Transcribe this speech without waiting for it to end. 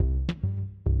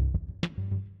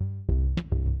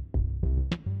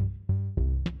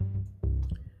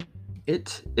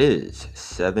It is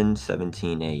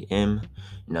 7:17 a.m.,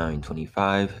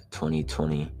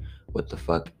 9/25/2020. What the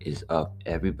fuck is up,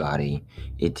 everybody?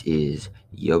 It is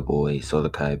your boy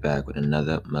Solokai back with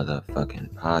another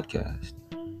motherfucking podcast.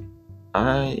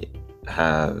 I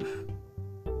have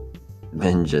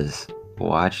been just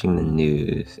watching the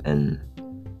news and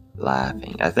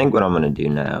laughing. I think what I'm gonna do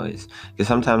now is because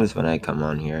sometimes when I come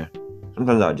on here,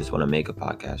 sometimes I just want to make a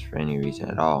podcast for any reason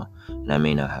at all, and I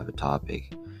may not have a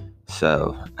topic.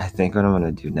 So I think what I'm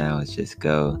gonna do now is just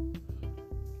go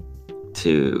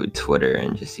to Twitter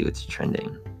and just see what's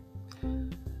trending.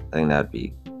 I think that'd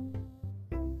be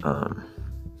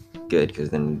good because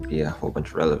then it'd be a whole bunch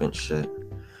of relevant shit.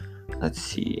 Let's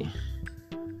see.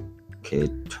 Okay,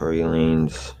 Tory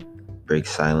Lanez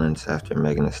breaks silence after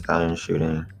Megan Thee Stallion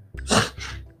shooting.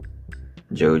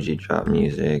 Joji dropped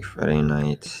music Friday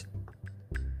night.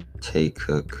 Tay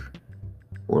Cook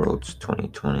Worlds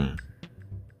 2020.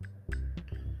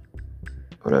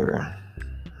 Whatever.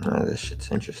 This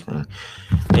shit's interesting.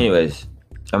 Anyways,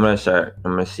 I'm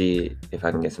gonna see if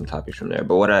I can get some topics from there.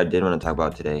 But what I did want to talk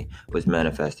about today was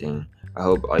manifesting. I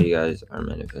hope all you guys are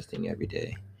manifesting every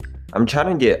day. I'm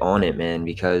trying to get on it, man,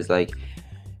 because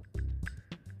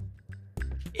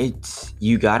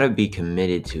you gotta be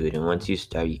committed to it, and once you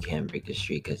start, you can't break the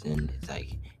streak, because then it's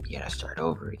like you gotta start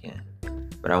over again.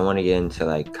 But I want to get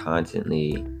into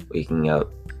constantly waking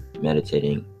up,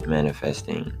 meditating,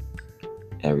 manifesting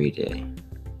every day.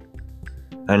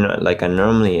 I know, I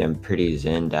normally am pretty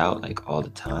zenned out all the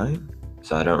time,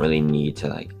 so I don't really need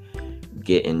to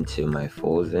get into my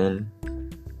full zen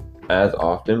as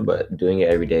often, but doing it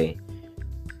every day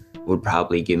would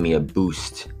probably give me a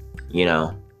boost,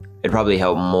 it'd probably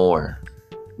help more,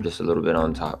 just a little bit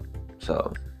on top.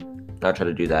 So I'll try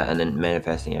to do that, and then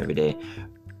manifesting every day.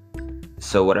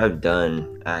 So what I've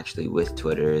done actually with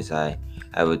Twitter is I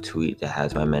have a tweet that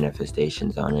has my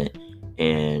manifestations on it,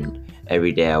 and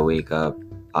every day I wake up,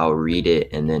 I'll read it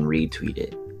and then retweet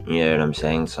it. You know what I'm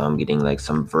saying? So I'm getting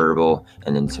some verbal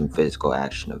and then some physical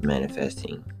action of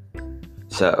manifesting.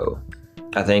 So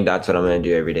I think that's what I'm going to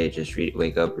do every day. Just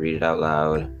wake up, read it out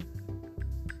loud.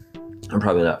 I'm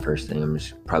probably not first thing. I'm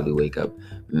just probably wake up,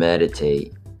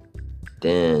 meditate,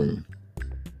 then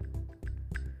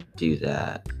do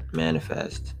that,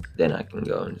 manifest. Then I can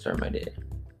go and start my day.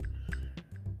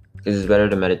 Because it's better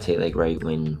to meditate right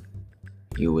when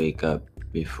you wake up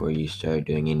before you start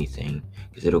doing anything,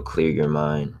 because it'll clear your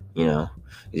mind, because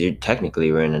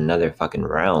we're in another fucking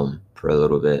realm for a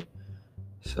little bit.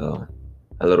 So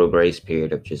a little grace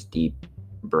period of just deep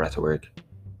breath work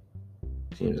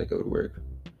seems like it would work.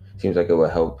 Seems like it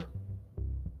would help.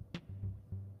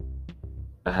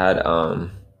 I had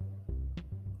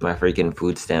my freaking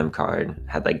food stamp card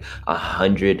had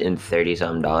 $130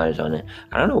 something on it.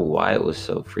 I don't know why it was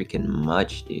so freaking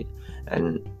much, dude.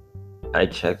 And I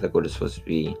checked what it's supposed to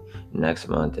be next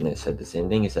month, and it said the same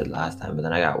thing it said last time, but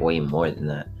then I got way more than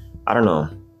that. I don't know.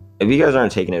 If you guys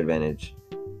aren't taking advantage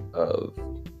of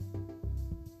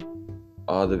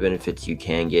all the benefits you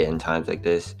can get in times like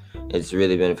this, it's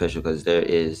really beneficial, because there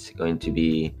is going to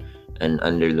be an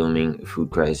underlooming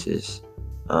food crisis.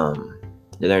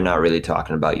 They're not really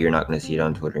talking about. You're not going to see it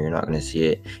on Twitter. You're not going to see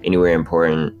it anywhere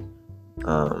important.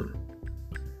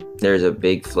 There's a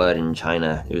big flood in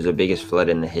China. It was the biggest flood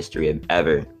in the history of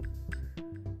ever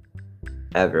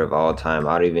of all time.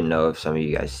 I don't even know if some of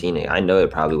you guys seen it. I know it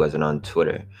probably wasn't on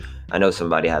Twitter. I know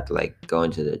somebody had to go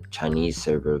into the Chinese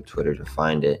server of Twitter to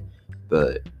find it.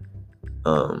 But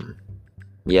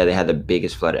yeah, they had the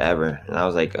biggest flood ever. And that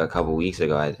was a couple weeks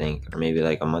ago, I think, or maybe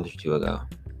a month or two ago.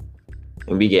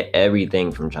 And we get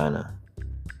everything from China.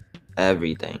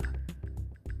 Everything.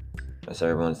 So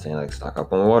everyone's saying stock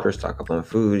up on water, stock up on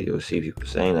food. You'll see people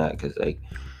saying that because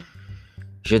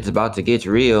shit's about to get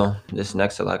real. This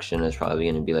next election is probably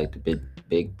going to be the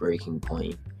big breaking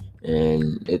point.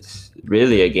 And it's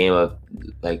really a game of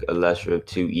a lesser of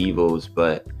two evils,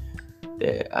 but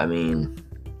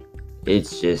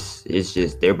it's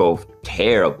just they're both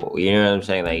terrible. You know what I'm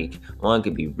saying? One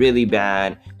could be really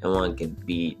bad and one could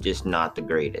be just not the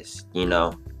greatest,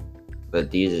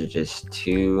 But these are just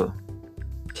two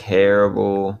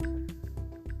terrible.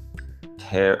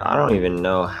 I don't even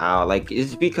know how.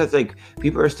 It's because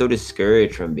people are so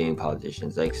discouraged from being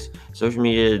politicians. Social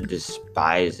media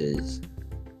despises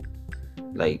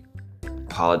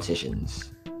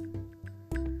politicians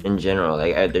in general.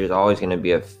 There's always going to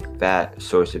be a fat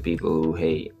source of people who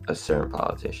hate a certain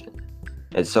politician.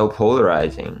 It's so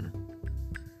polarizing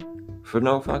for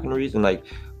no fucking reason.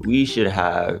 We should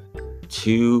have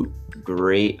two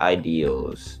great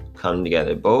ideals come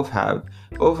together. Both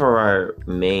are our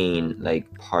main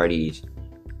parties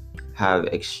have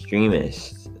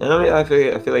extremists. And I mean, I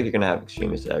feel like you're gonna have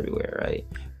extremists everywhere, right?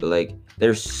 But like,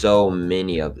 there's so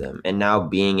many of them, and now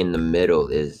being in the middle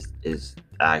is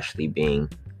actually being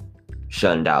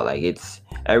shunned out. Like, it's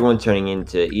everyone turning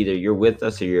into either you're with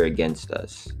us or you're against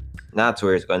us. And that's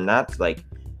where it's going. That's like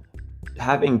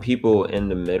having people in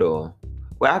the middle.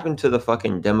 What happened to the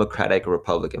fucking Democratic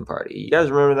Republican Party? You guys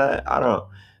remember that? I don't know.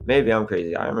 Maybe I'm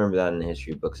crazy. I remember that in the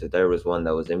history books that there was one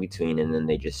that was in between and then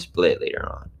they just split later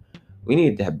on. We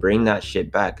need to bring that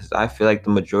shit back because I feel like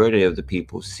the majority of the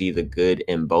people see the good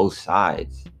in both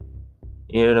sides.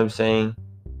 You know what I'm saying?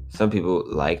 Some people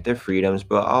like their freedoms,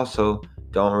 but also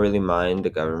don't really mind the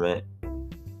government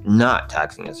not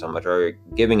taxing us so much or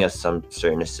giving us some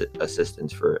certain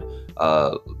assistance for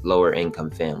lower income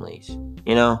families.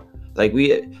 You know, like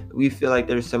we feel like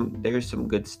there's some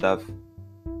good stuff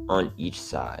on each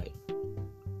side,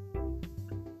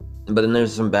 but then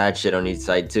there's some bad shit on each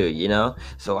side too. You know,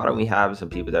 so why don't we have some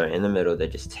people that are in the middle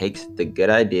that just takes the good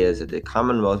ideas that the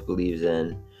Commonwealth believes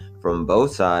in from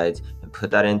both sides and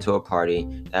put that into a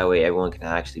party. That way everyone can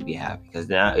actually be happy, because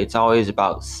now it's always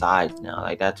about sides now.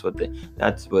 Like that's what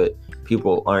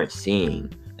people aren't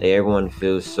seeing. Like, everyone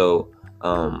feels so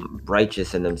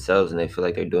righteous in themselves and they feel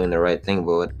like they're doing the right thing,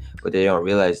 but what they don't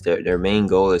realize, their main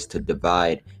goal is to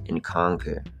divide and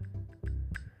conquer.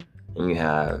 And you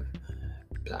have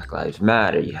Black Lives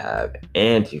Matter, you have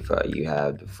Antifa, you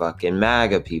have the fucking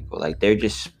MAGA people. Like, they're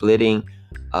just splitting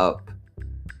up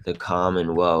the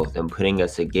Commonwealth and putting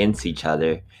us against each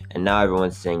other. And now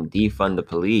everyone's saying defund the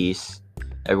police.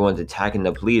 Everyone's attacking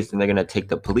the police, and they're gonna take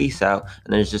the police out,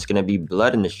 and there's just gonna be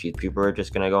blood in the streets. People are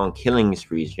just gonna go on killing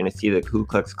sprees. You're gonna see the Ku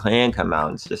Klux Klan come out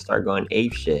and just start going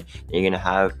ape shit. And you're gonna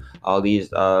have all these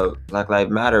Black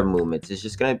Lives Matter movements. It's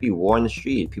just gonna be war in the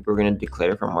street. People are gonna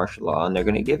declare for martial law, and they're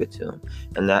gonna give it to them.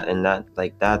 And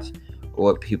that's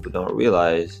what people don't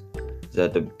realize, is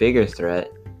that the bigger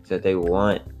threat is that they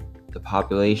want the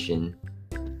population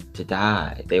to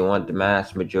die. They want the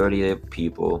mass majority of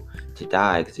people to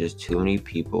die because there's too many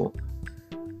people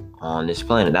on this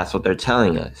planet. That's what they're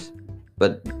telling us.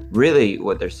 But really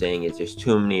what they're saying is there's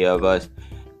too many of us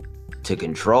to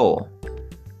control.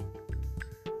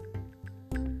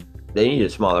 They need a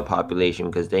smaller population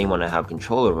because they want to have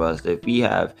control over us. If we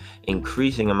have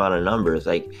increasing amount of numbers,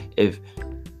 like if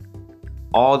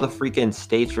all the freaking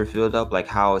states were filled up, like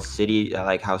how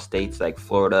states like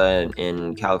Florida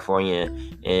and California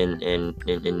and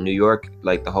New York,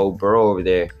 like the whole borough over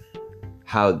there,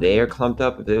 how they're clumped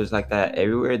up. If it was like that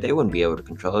everywhere, they wouldn't be able to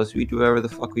control us. We do whatever the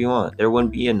fuck we want. There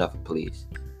wouldn't be enough police,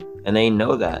 and they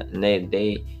know that, and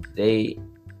they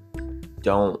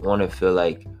don't want to feel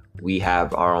like we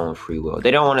have our own free will.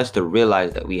 They don't want us to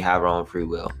realize that we have our own free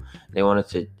will. They want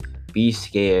us to be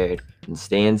scared and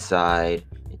stay inside,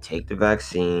 take the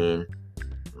vaccine.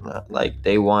 Like,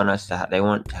 they want to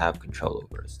have control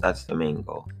over us. That's the main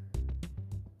goal.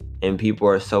 And people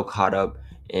are so caught up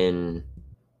in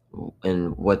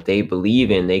what they believe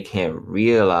in, they can't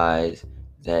realize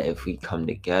that if we come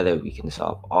together, we can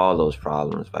solve all those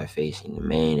problems by facing the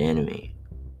main enemy.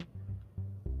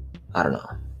 I don't know.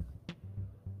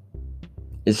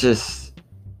 It's just,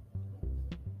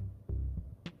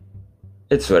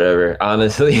 it's whatever.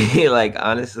 Honestly,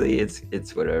 honestly,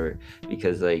 it's whatever,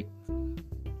 because like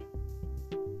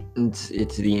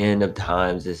it's the end of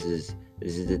times. This is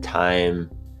the time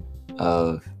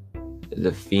of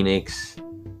the phoenix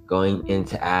going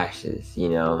into ashes,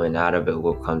 and out of it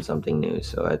will come something new.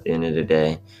 So at the end of the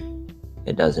day,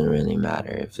 it doesn't really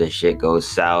matter if this shit goes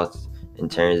south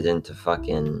and turns into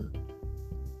fucking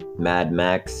Mad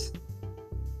Max.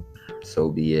 So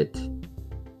be it.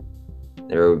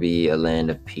 There will be a land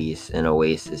of peace, an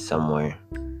oasis somewhere,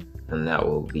 and that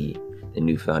will be the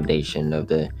new foundation of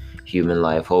the human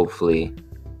life. Hopefully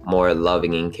more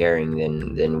loving and caring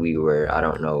than we were. I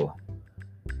don't know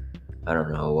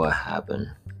what happened.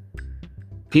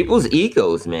 People's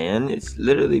egos, man. It's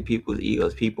literally people's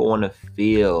egos. People want to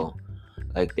feel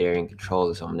like they're in control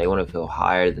of something. They want to feel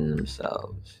higher than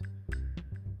themselves.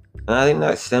 And I think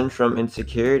that stems from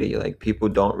insecurity. Like, people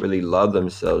don't really love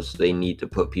themselves, so they need to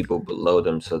put people below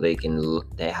them so they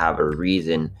have a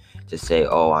reason to say,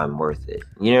 oh, I'm worth it.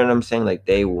 You know what I'm saying? Like,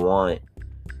 they want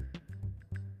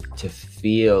to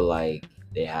feel like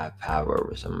they have power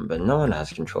over someone, but no one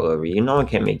has control over you. No one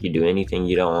can make you do anything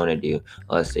you don't want to do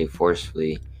unless they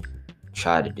forcefully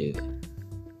try to do it.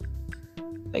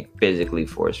 Like, physically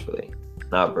forcefully,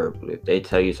 not verbally. If they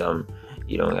tell you something,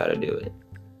 you don't got to do it.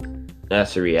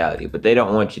 That's the reality, but they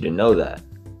don't want you to know that.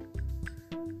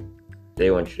 They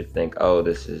want you to think, oh,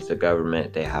 this is the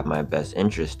government. They have my best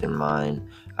interest in mind.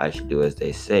 I should do as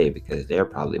they say because they're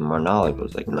probably more knowledgeable.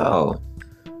 It's like, no.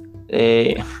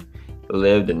 They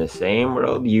lived in the same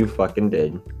world you fucking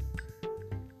did.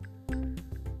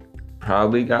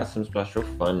 Probably got some special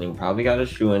funding. Probably got a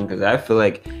shoe in, because I feel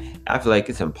like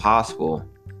it's impossible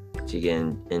to get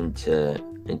into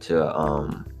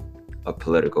a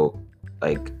political,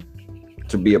 like,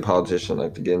 to be a politician,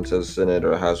 like to get into the Senate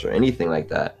or House or anything like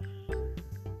that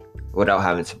without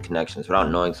having some connections, without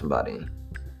knowing somebody,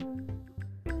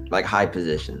 like high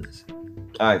positions.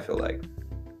 I feel like.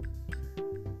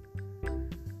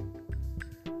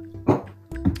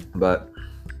 But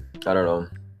I don't know.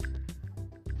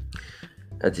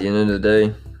 At the end of the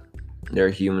day, they're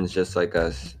humans just like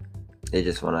us. They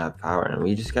just want to have power, and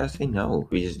we just gotta say no.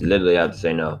 We just literally have to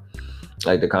say no.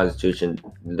 Like, the Constitution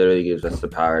literally gives us the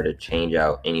power to change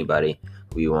out anybody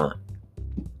we want.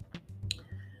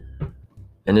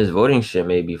 And this voting shit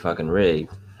may be fucking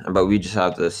rigged, but we just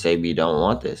have to say we don't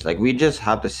want this. Like, we just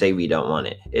have to say we don't want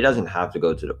it. It doesn't have to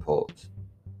go to the polls.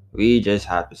 We just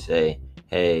have to say,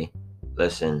 hey,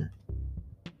 listen,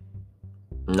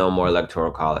 no more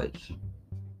electoral college.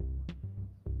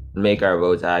 Make our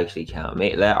votes actually count.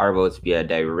 Let our votes be a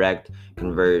direct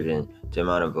conversion to the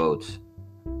amount of votes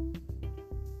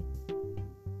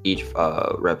each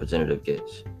representative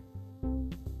gets.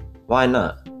 Why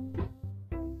not?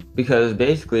 Because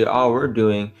basically all we're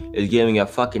doing is giving a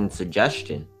fucking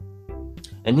suggestion.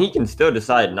 And he can still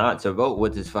decide not to vote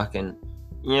with his fucking,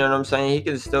 you know what I'm saying? He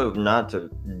can still not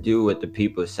to do what the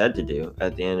people said to do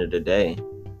at the end of the day.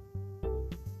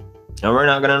 And we're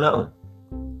not going to know.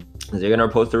 They're going to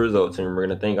post the results and we're going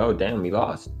to think, oh, damn, we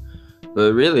lost.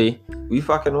 But really, we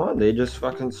fucking won. They just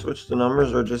fucking switched the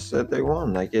numbers or just said they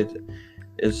won. Like,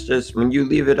 it's just, when you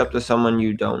leave it up to someone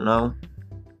you don't know,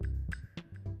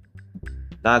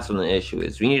 that's when the issue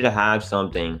is. We need to have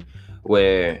something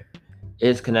where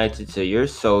it's connected to your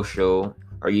social,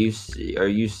 or you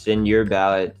send your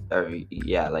ballot, or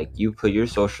like you put your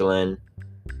social in,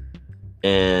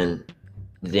 and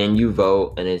then you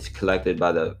vote, and it's collected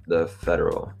by the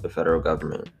federal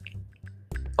government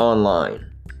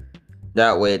online.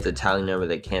 That way, it's a tally number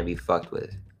that can't be fucked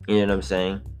with. You know what I'm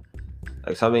saying?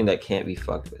 Like, something that can't be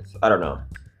fucked with. I don't know,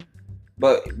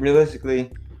 but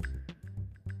realistically,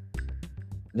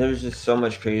 there's just so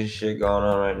much crazy shit going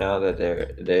on right now that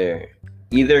they're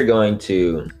either going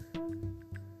to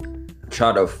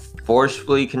try to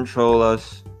forcefully control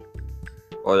us,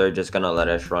 or they're just gonna let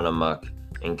us run amok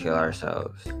and kill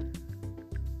ourselves.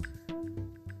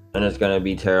 And it's gonna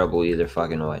be terrible either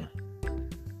fucking way.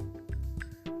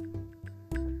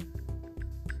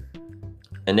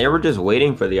 And they were just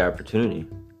waiting for the opportunity.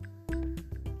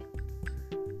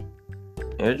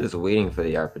 They're just waiting for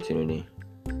the opportunity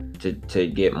to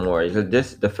get more.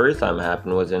 The first time it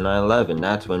happened was in 9/11.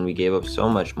 That's when we gave up so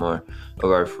much more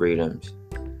of our freedoms.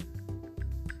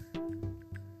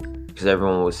 Because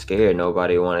everyone was scared.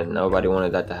 Nobody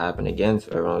wanted that to happen again.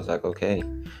 So everyone was like, okay,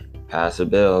 pass a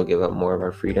bill, give up more of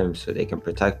our freedoms so they can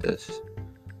protect us.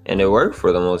 And it worked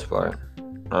for the most part.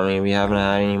 I mean, we haven't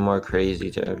had any more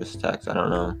crazy terrorist attacks. I don't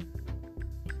know.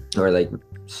 Or like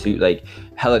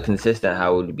hella consistent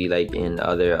how it would be like in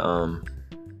other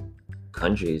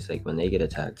countries, like when they get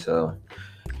attacked. So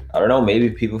I don't know, maybe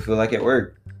people feel like it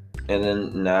worked. And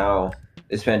then now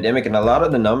this pandemic, and a lot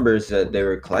of the numbers that they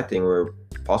were collecting were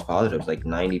false positives, like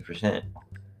 90%.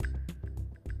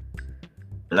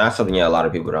 And that's something a lot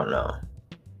of people don't know.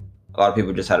 A lot of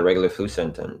people just had regular flu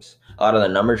symptoms. A lot of the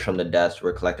numbers from the deaths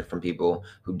were collected from people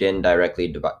who didn't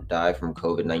directly die from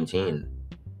COVID-19.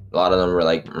 A lot of them were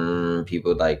like,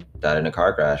 people like died in a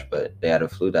car crash, but they had a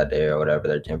flu that day or whatever,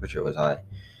 their temperature was high.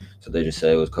 So they just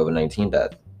said it was COVID-19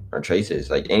 death or traces,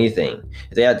 like anything.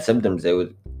 If they had symptoms, they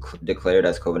would declare it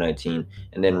as COVID-19,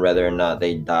 and then whether or not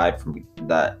they died from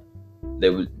that, they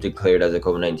would declare it as a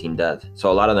COVID-19 death.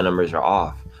 So a lot of the numbers are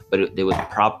off, but it was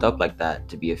propped up like that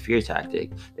to be a fear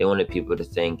tactic. They wanted people to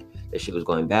think that shit was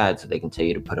going bad so they can tell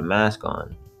you to put a mask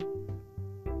on.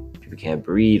 People can't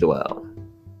breathe well.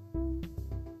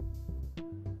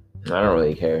 I don't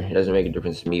really care. It doesn't make a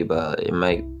difference to me, but it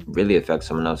might really affect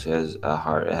someone else who has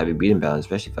a heavy breathing balance,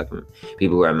 especially fucking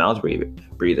people who are mouth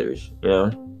breathers, you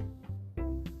know?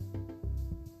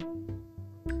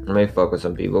 It may fuck with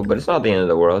some people, but it's not the end of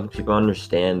the world. People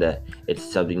understand that it's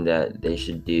something that they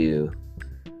should do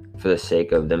for the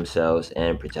sake of themselves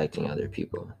and protecting other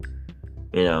people.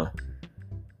 You know?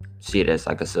 See it as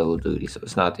like a civil duty, so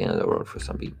it's not the end of the world for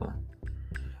some people.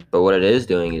 But what it is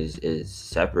doing is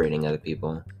separating other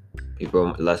people. People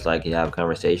are less likely to have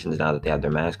conversations now that they have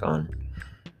their mask on.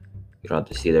 You don't have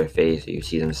to see their face, or you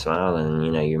see them smile, and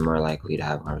you know you're more likely to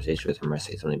have a conversation with them, or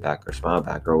say something back, or smile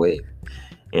back, or wave.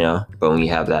 You know, but when you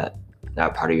have that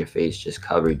part of your face just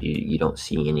covered, you don't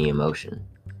see any emotion.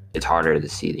 it's harder to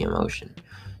see the emotion.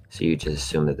 So you just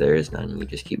assume that there is none and you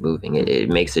just keep moving. It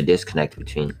makes a disconnect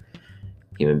between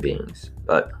human beings.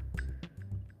 But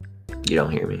you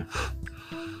don't hear me.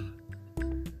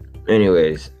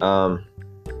 Anyways,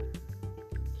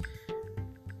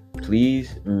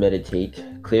 please meditate,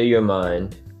 clear your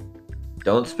mind.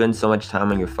 Don't spend so much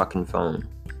time on your fucking phone.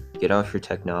 Get off your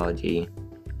technology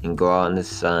and go out in the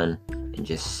sun and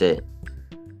just sit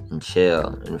and chill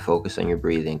and focus on your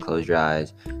breathing. Close your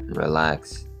eyes and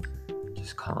relax.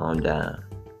 Just calm down.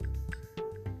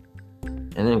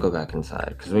 And then go back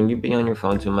inside. Because when you be on your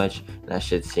phone too much, that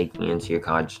shit's sinking into your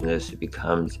consciousness. It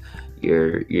becomes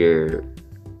your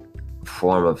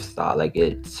form of thought. Like,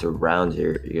 it surrounds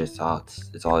your thoughts.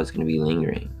 It's always going to be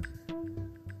lingering.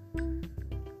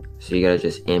 So you gotta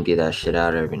just empty that shit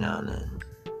out every now and then.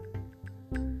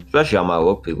 Especially all my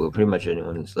woke people. Pretty much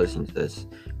anyone who's listening to this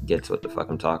gets what the fuck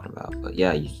I'm talking about. But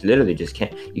yeah, you literally just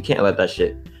can't let that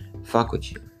shit fuck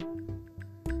with you.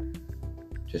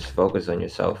 Just focus on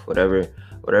yourself.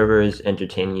 Whatever is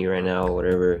entertaining you right now,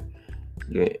 whatever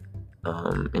you're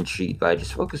intrigued by,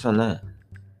 just focus on that.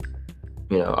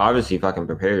 You know, obviously fucking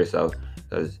prepare yourself,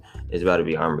 because it's about to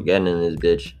be Armageddon in this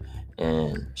bitch,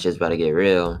 and shit's about to get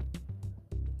real.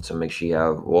 So make sure you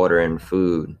have water and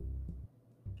food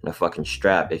and a fucking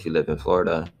strap if you live in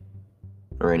Florida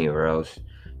or anywhere else.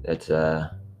 That's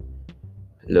a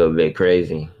little bit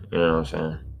crazy. You know what I'm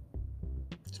saying?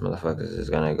 These motherfuckers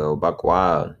is gonna go buck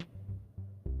wild.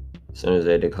 As soon as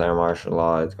they declare martial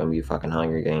law, it's gonna be fucking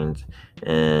Hunger Games.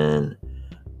 And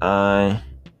I'm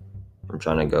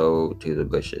trying to go to the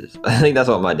bushes. I think that's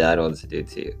what my dad wants to do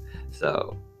too.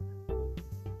 So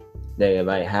they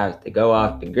might have to go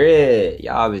off the grid.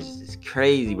 Y'all is just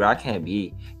crazy, bro. You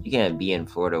can't be in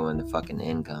Florida when the fucking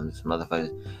end comes.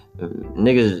 Motherfuckers,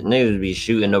 niggas be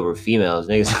shooting over females.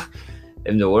 Niggas,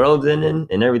 if the world's ending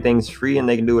and everything's free and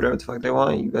they can do whatever the fuck they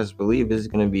want, you best believe it's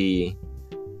gonna be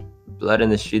blood in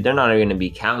the street. They're not even gonna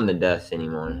be counting the deaths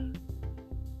anymore.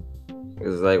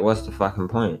 It's like, what's the fucking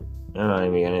point?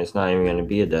 It's not even gonna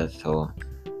be a death toll.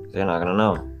 They're not gonna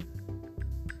know.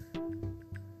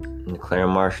 Declare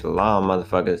martial law,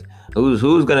 motherfuckers.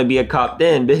 Who's gonna be a cop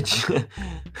then, bitch?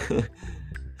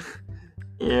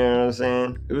 You know what I'm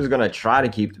saying? Who's gonna try to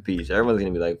keep the peace? Everyone's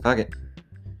gonna be like, fuck it.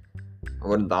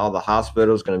 All the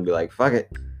hospitals gonna be like, fuck it.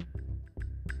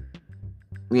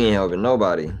 We ain't helping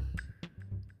nobody.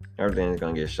 Everything's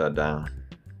gonna get shut down.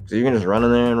 So you can just run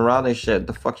in there and rob this shit.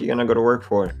 The fuck you gonna go to work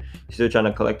for? You still trying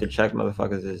to collect a check,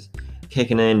 motherfuckers is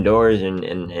kicking in doors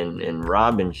and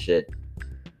robbing shit.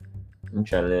 I'm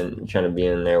trying to be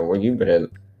in there where you better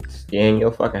stay in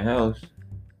your fucking house.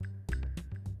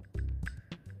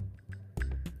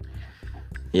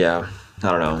 Yeah, I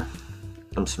don't know.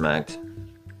 I'm smacked.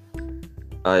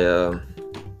 I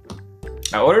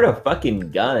ordered a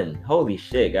fucking gun. Holy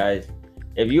shit, guys.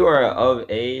 If you are of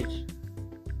age,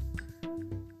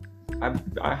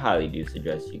 I highly do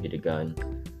suggest you get a gun.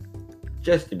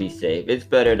 Just to be safe. It's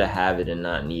better to have it and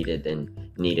not need it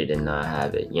than need it and not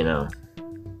have it, you know?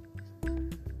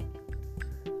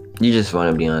 You just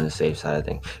want to be on the safe side of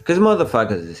things. Because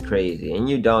motherfuckers is crazy and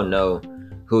you don't know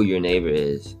who your neighbor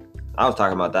is. I was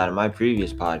talking about that in my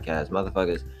previous podcast.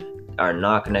 Motherfuckers are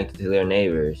not connected to their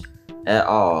neighbors at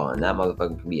all. And that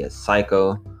motherfucker could be a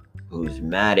psycho who's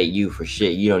mad at you for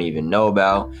shit you don't even know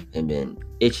about and been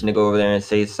itching to go over there and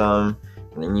say something.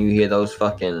 And then you hear those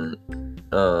fucking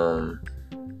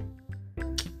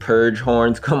purge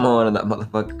horns come on and that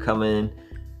motherfucker come in,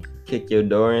 kick your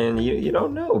door in. You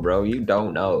don't know, bro. You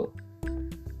don't know.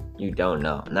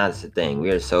 And that's the thing.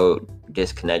 We are so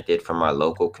disconnected from our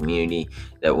local community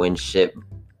that when shit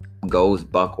goes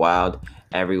buck wild,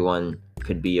 everyone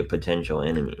could be a potential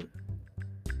enemy.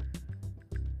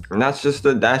 And that's just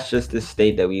the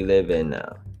state that we live in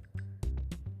now.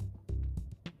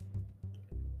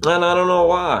 And I don't know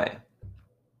why.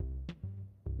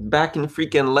 Back in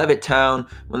freaking Levittown,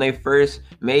 when they first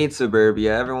made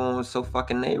suburbia, everyone was so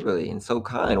fucking neighborly and so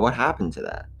kind. What happened to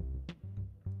that?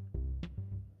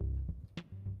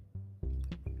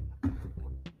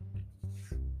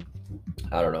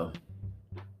 I don't know.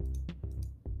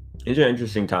 These are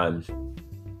interesting times.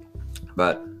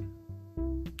 But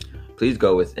please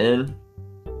go within.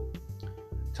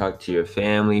 Talk to your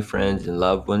family, friends, and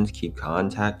loved ones. Keep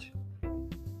contact.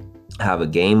 Have a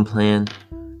game plan.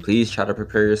 Please try to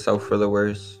prepare yourself for the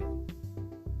worst.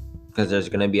 Because there's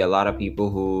going to be a lot of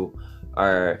people who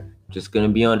are just going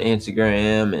to be on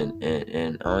Instagram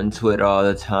and on Twitter all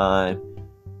the time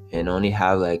and only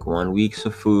have like 1 week's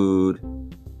of food.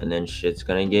 And then shit's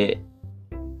going to get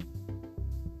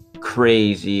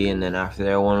crazy, and then after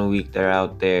that 1 week they're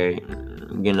out there,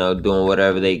 doing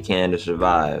whatever they can to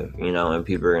survive, and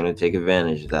people are gonna take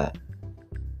advantage of that.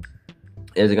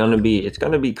 It's gonna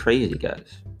be crazy,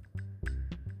 guys.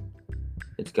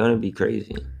 It's gonna be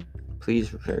crazy. Please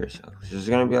prepare yourselves. There's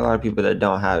gonna be a lot of people that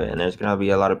don't have it, and there's gonna be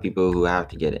a lot of people who have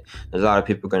to get it. There's a lot of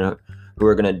people who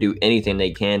are gonna do anything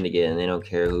they can to get it, and they don't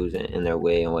care who's in their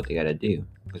way and what they gotta do,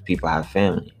 because people have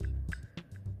families.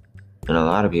 And a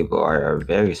lot of people are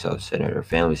very self-centered or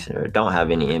family-centered, don't have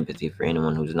any empathy for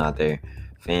anyone who's not their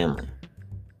family.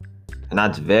 And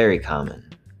that's very common.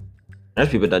 There's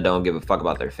people that don't give a fuck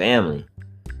about their family.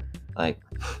 Like,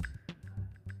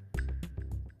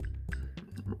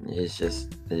 it's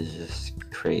just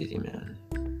crazy, man.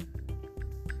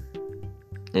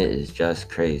 It is just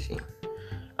crazy.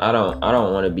 I don't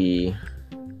want to be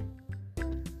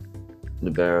the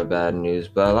bearer of bad news,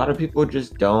 but a lot of people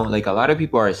just don't. Like, a lot of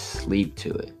people are asleep to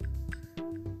it.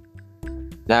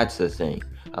 That's the thing.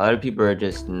 A lot of people are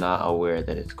just not aware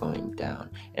that it's going down.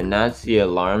 And that's the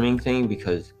alarming thing,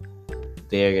 because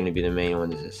they're going to be the main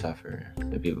ones that suffer.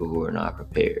 The people who are not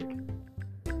prepared.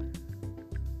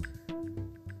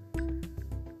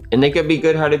 And they could be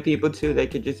good-hearted people too. They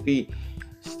could just be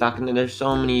stuck in there. There's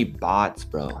so many bots,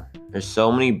 bro. There's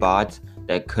so many bots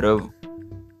that could have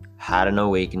had an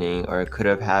awakening, or could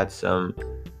have had some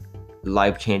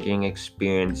life-changing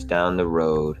experience down the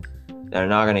road, that are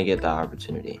not going to get the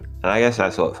opportunity. And I guess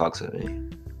that's what fucks with me.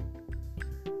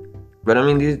 But I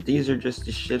mean, these are just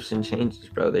the shifts and changes,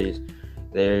 bro.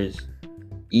 There's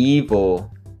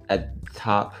evil at the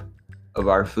top of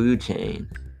our food chain,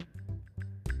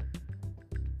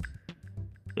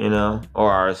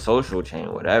 or our social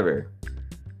chain, whatever,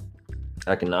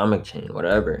 economic chain,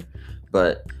 whatever.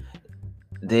 But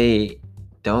they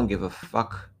don't give a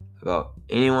fuck about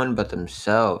anyone but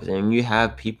themselves. And you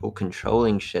have people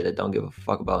controlling shit that don't give a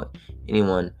fuck about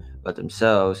anyone but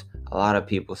themselves. A lot of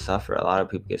people suffer. A lot of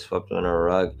people get swept under a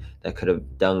rug that could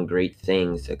have done great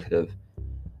things, that could have,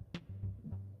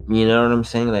 you know what I'm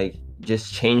saying? Like,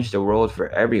 just change the world for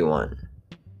everyone,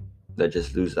 that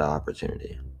just lose the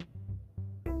opportunity.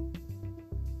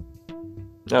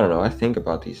 I don't know. I think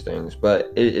about these things,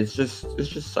 but it's just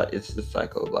the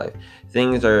cycle of life.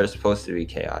 Things are supposed to be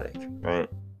chaotic, right?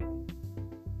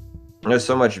 There's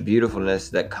so much beautifulness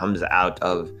that comes out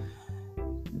of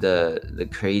the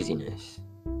craziness.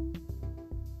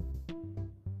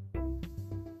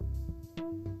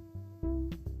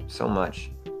 So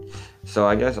much. So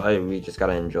I guess we just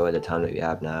gotta enjoy the time that we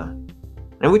have now,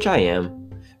 and which I am,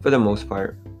 for the most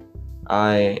part.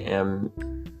 I am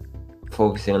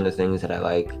focusing on the things that I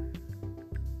like.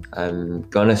 I'm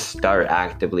gonna start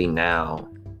actively now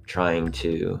trying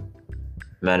to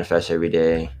manifest every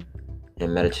day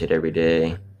and meditate every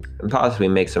day and possibly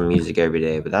make some music every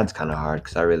day, but that's kind of hard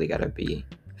because I really gotta be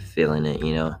feeling it,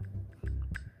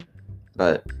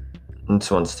 But it's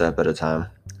one step at a time.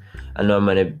 I know I'm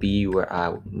gonna be where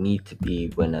I need to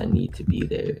be when I need to be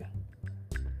there.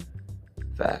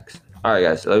 Facts. All right,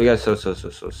 guys. Love you guys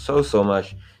so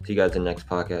much. See you guys in the next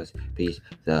podcast. Peace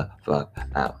the fuck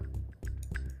out.